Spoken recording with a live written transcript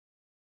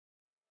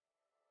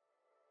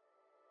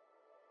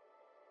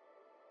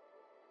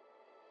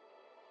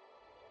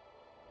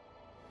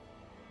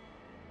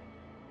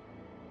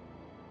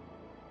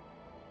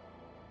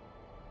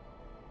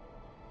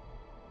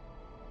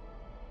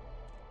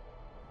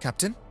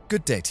Captain,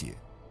 good day to you.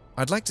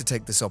 I'd like to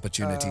take this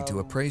opportunity to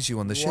appraise you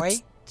on the ship's...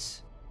 Wait!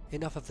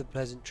 Enough of the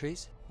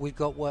pleasantries. We've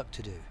got work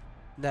to do.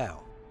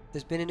 Now,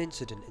 there's been an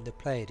incident in the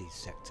Pleiades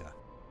sector.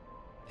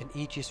 An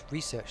Aegis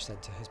research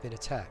center has been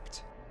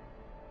attacked.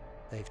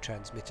 They've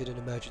transmitted an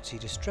emergency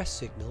distress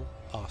signal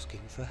asking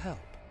for help.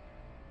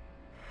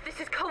 This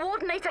is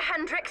Coordinator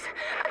Hendricks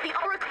at the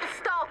Oracle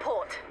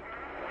Starport.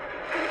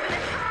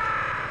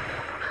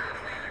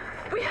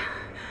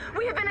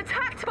 We have been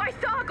attacked by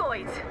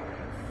Thargoids.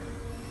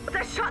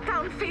 Their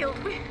shutdown field.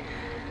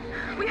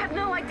 We had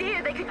no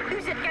idea they could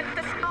use it against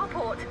the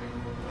Starport.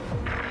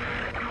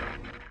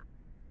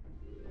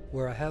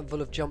 We're a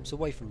handful of jumps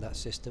away from that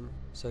system,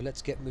 so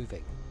let's get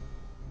moving.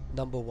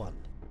 Number 1.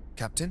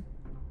 Captain?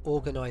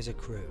 Organize a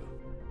crew.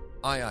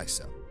 Aye, aye,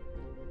 sir.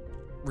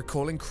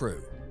 Recalling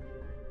crew.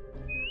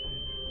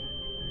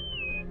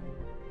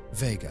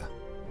 Vega.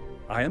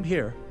 I am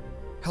here.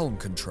 Helm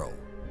control.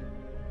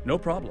 No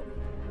problem.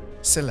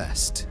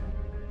 Celeste.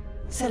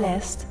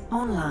 Celeste,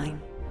 online.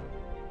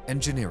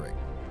 Engineering.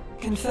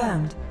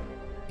 Confirmed.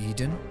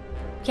 Eden.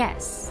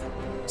 Yes.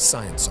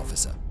 Science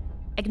officer.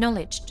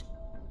 Acknowledged.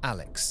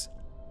 Alex.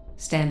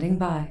 Standing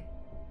by.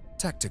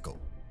 Tactical.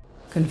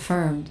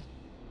 Confirmed.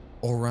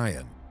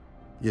 Orion.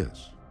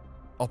 Yes.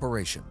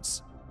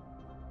 Operations.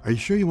 Are you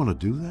sure you want to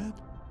do that?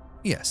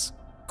 Yes,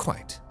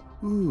 quite.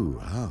 Ooh,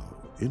 how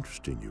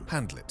interesting you.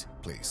 Handle it,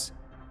 please.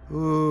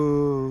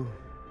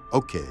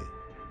 Okay.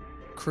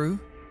 Crew,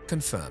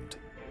 confirmed.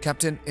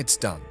 Captain, it's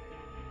done.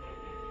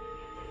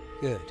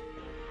 Good.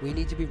 We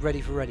need to be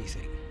ready for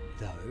anything,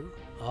 though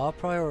our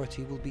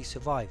priority will be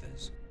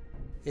survivors.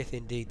 If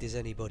indeed there's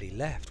anybody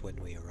left when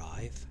we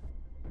arrive.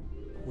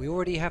 We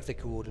already have the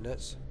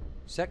coordinates.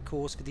 Set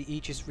course for the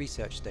Aegis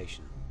research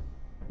station.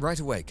 Right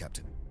away,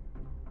 Captain.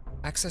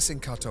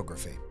 Accessing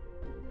cartography.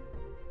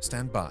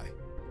 Stand by.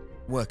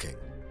 Working.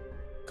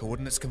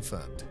 Coordinates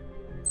confirmed.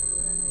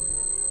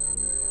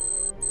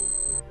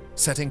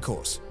 Setting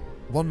course.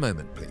 1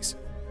 moment, please.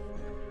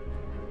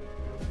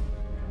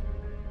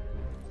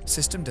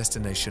 System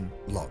destination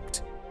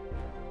locked.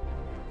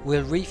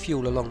 We'll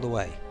refuel along the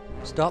way.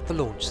 Start the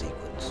launch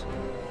sequence.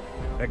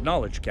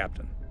 Acknowledged,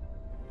 Captain.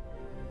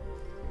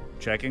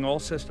 Checking all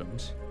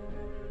systems.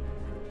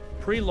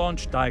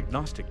 Pre-launch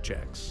diagnostic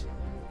checks.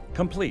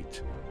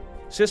 Complete.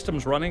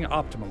 Systems running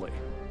optimally.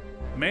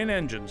 Main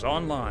engines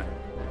online.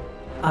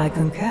 I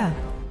concur.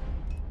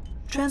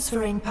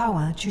 Transferring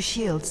power to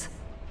shields.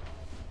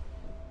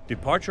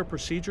 Departure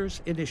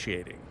procedures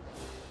initiating.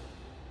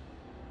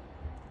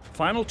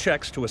 Final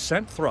checks to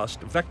ascent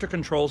thrust vector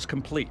controls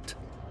complete.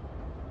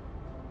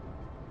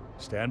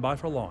 Stand by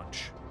for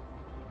launch.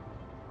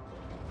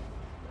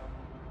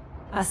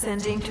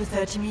 Ascending to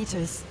 30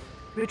 meters.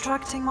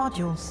 Retracting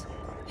modules.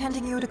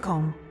 Handing you the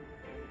comm.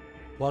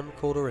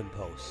 1/4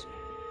 impulse.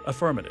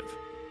 Affirmative.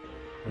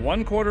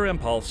 1/4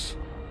 impulse.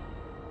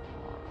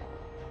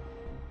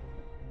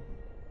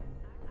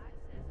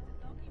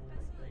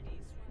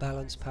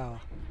 Balance power.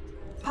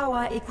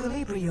 Power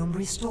equilibrium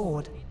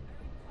restored.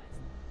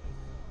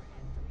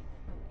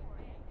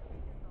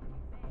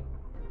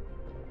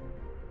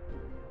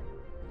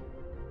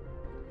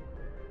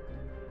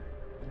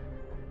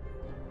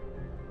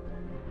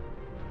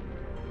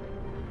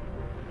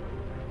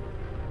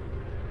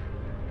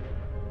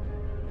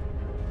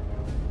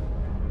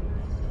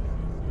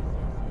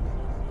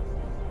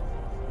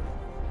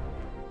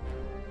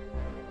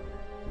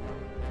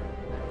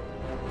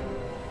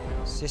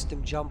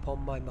 System jump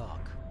on my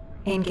mark.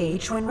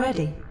 Engage when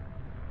ready.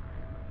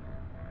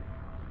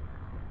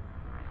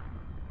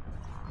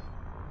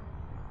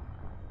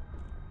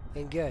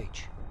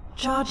 Engage.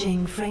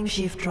 Charging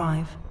frameshift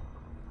drive.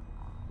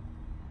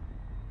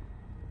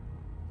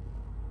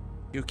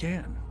 You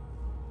can.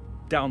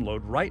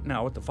 Download right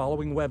now at the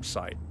following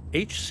website,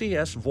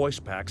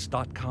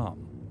 hcsvoicepacks.com.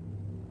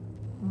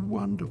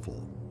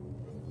 Wonderful.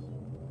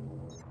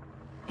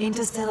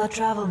 Interstellar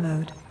travel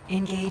mode.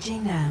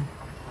 Engaging now.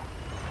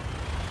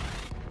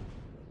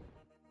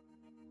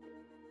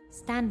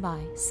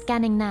 Standby.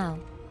 Scanning now.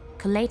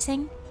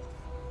 Collating.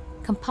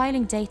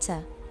 Compiling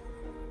data.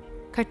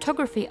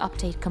 Cartography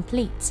update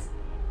complete.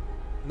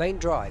 Main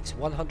drives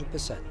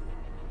 100%.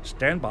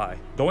 Stand by.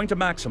 Going to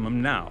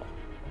maximum now.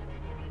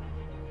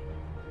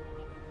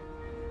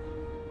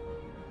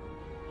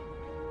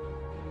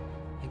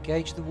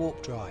 Engage the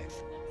warp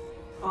drive.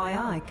 Aye,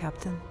 aye,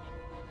 Captain.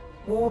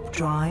 Warp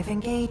drive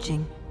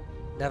engaging.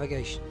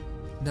 Navigation.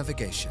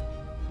 Navigation.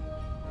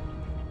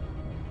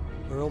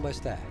 We're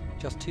almost there.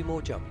 Just 2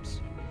 more jumps.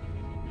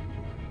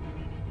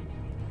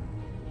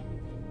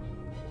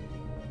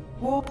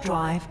 Warp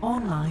drive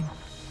online.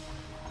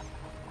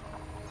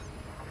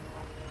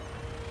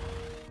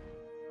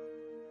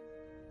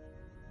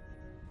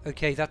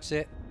 Okay, that's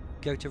it.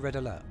 Go to red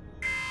alert.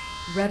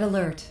 Red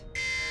alert.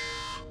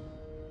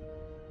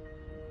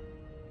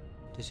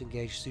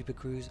 Disengage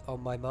supercruise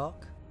on my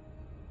mark.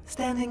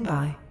 Standing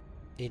by.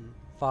 In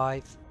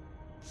 5,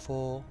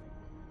 4,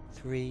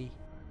 3,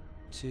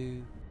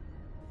 2,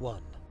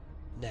 1.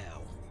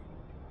 Now.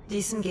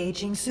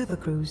 Disengaging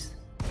supercruise.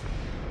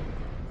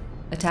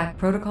 Attack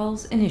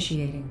protocols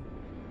initiating.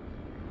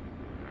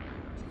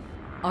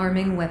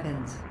 Arming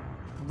weapons.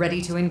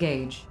 Ready to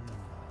engage.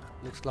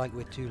 Looks like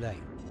we're too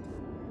late.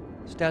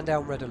 Stand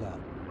down, red alert.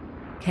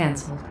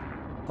 Cancelled.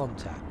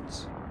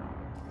 Contacts.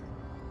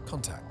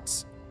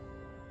 Contacts.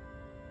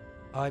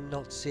 I'm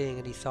not seeing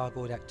any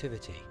Thargoid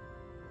activity.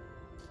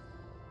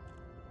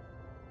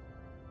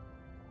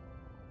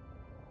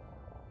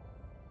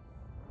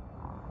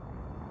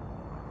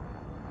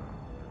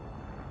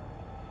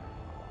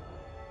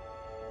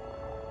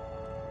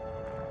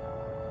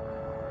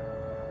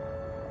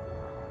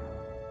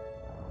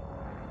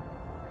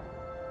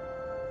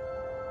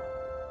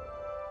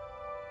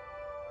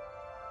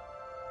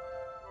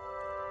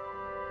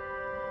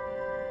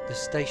 The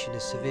station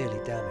is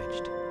severely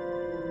damaged.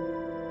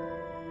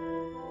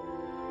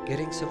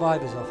 Getting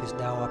survivors off is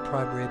now our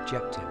primary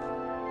objective.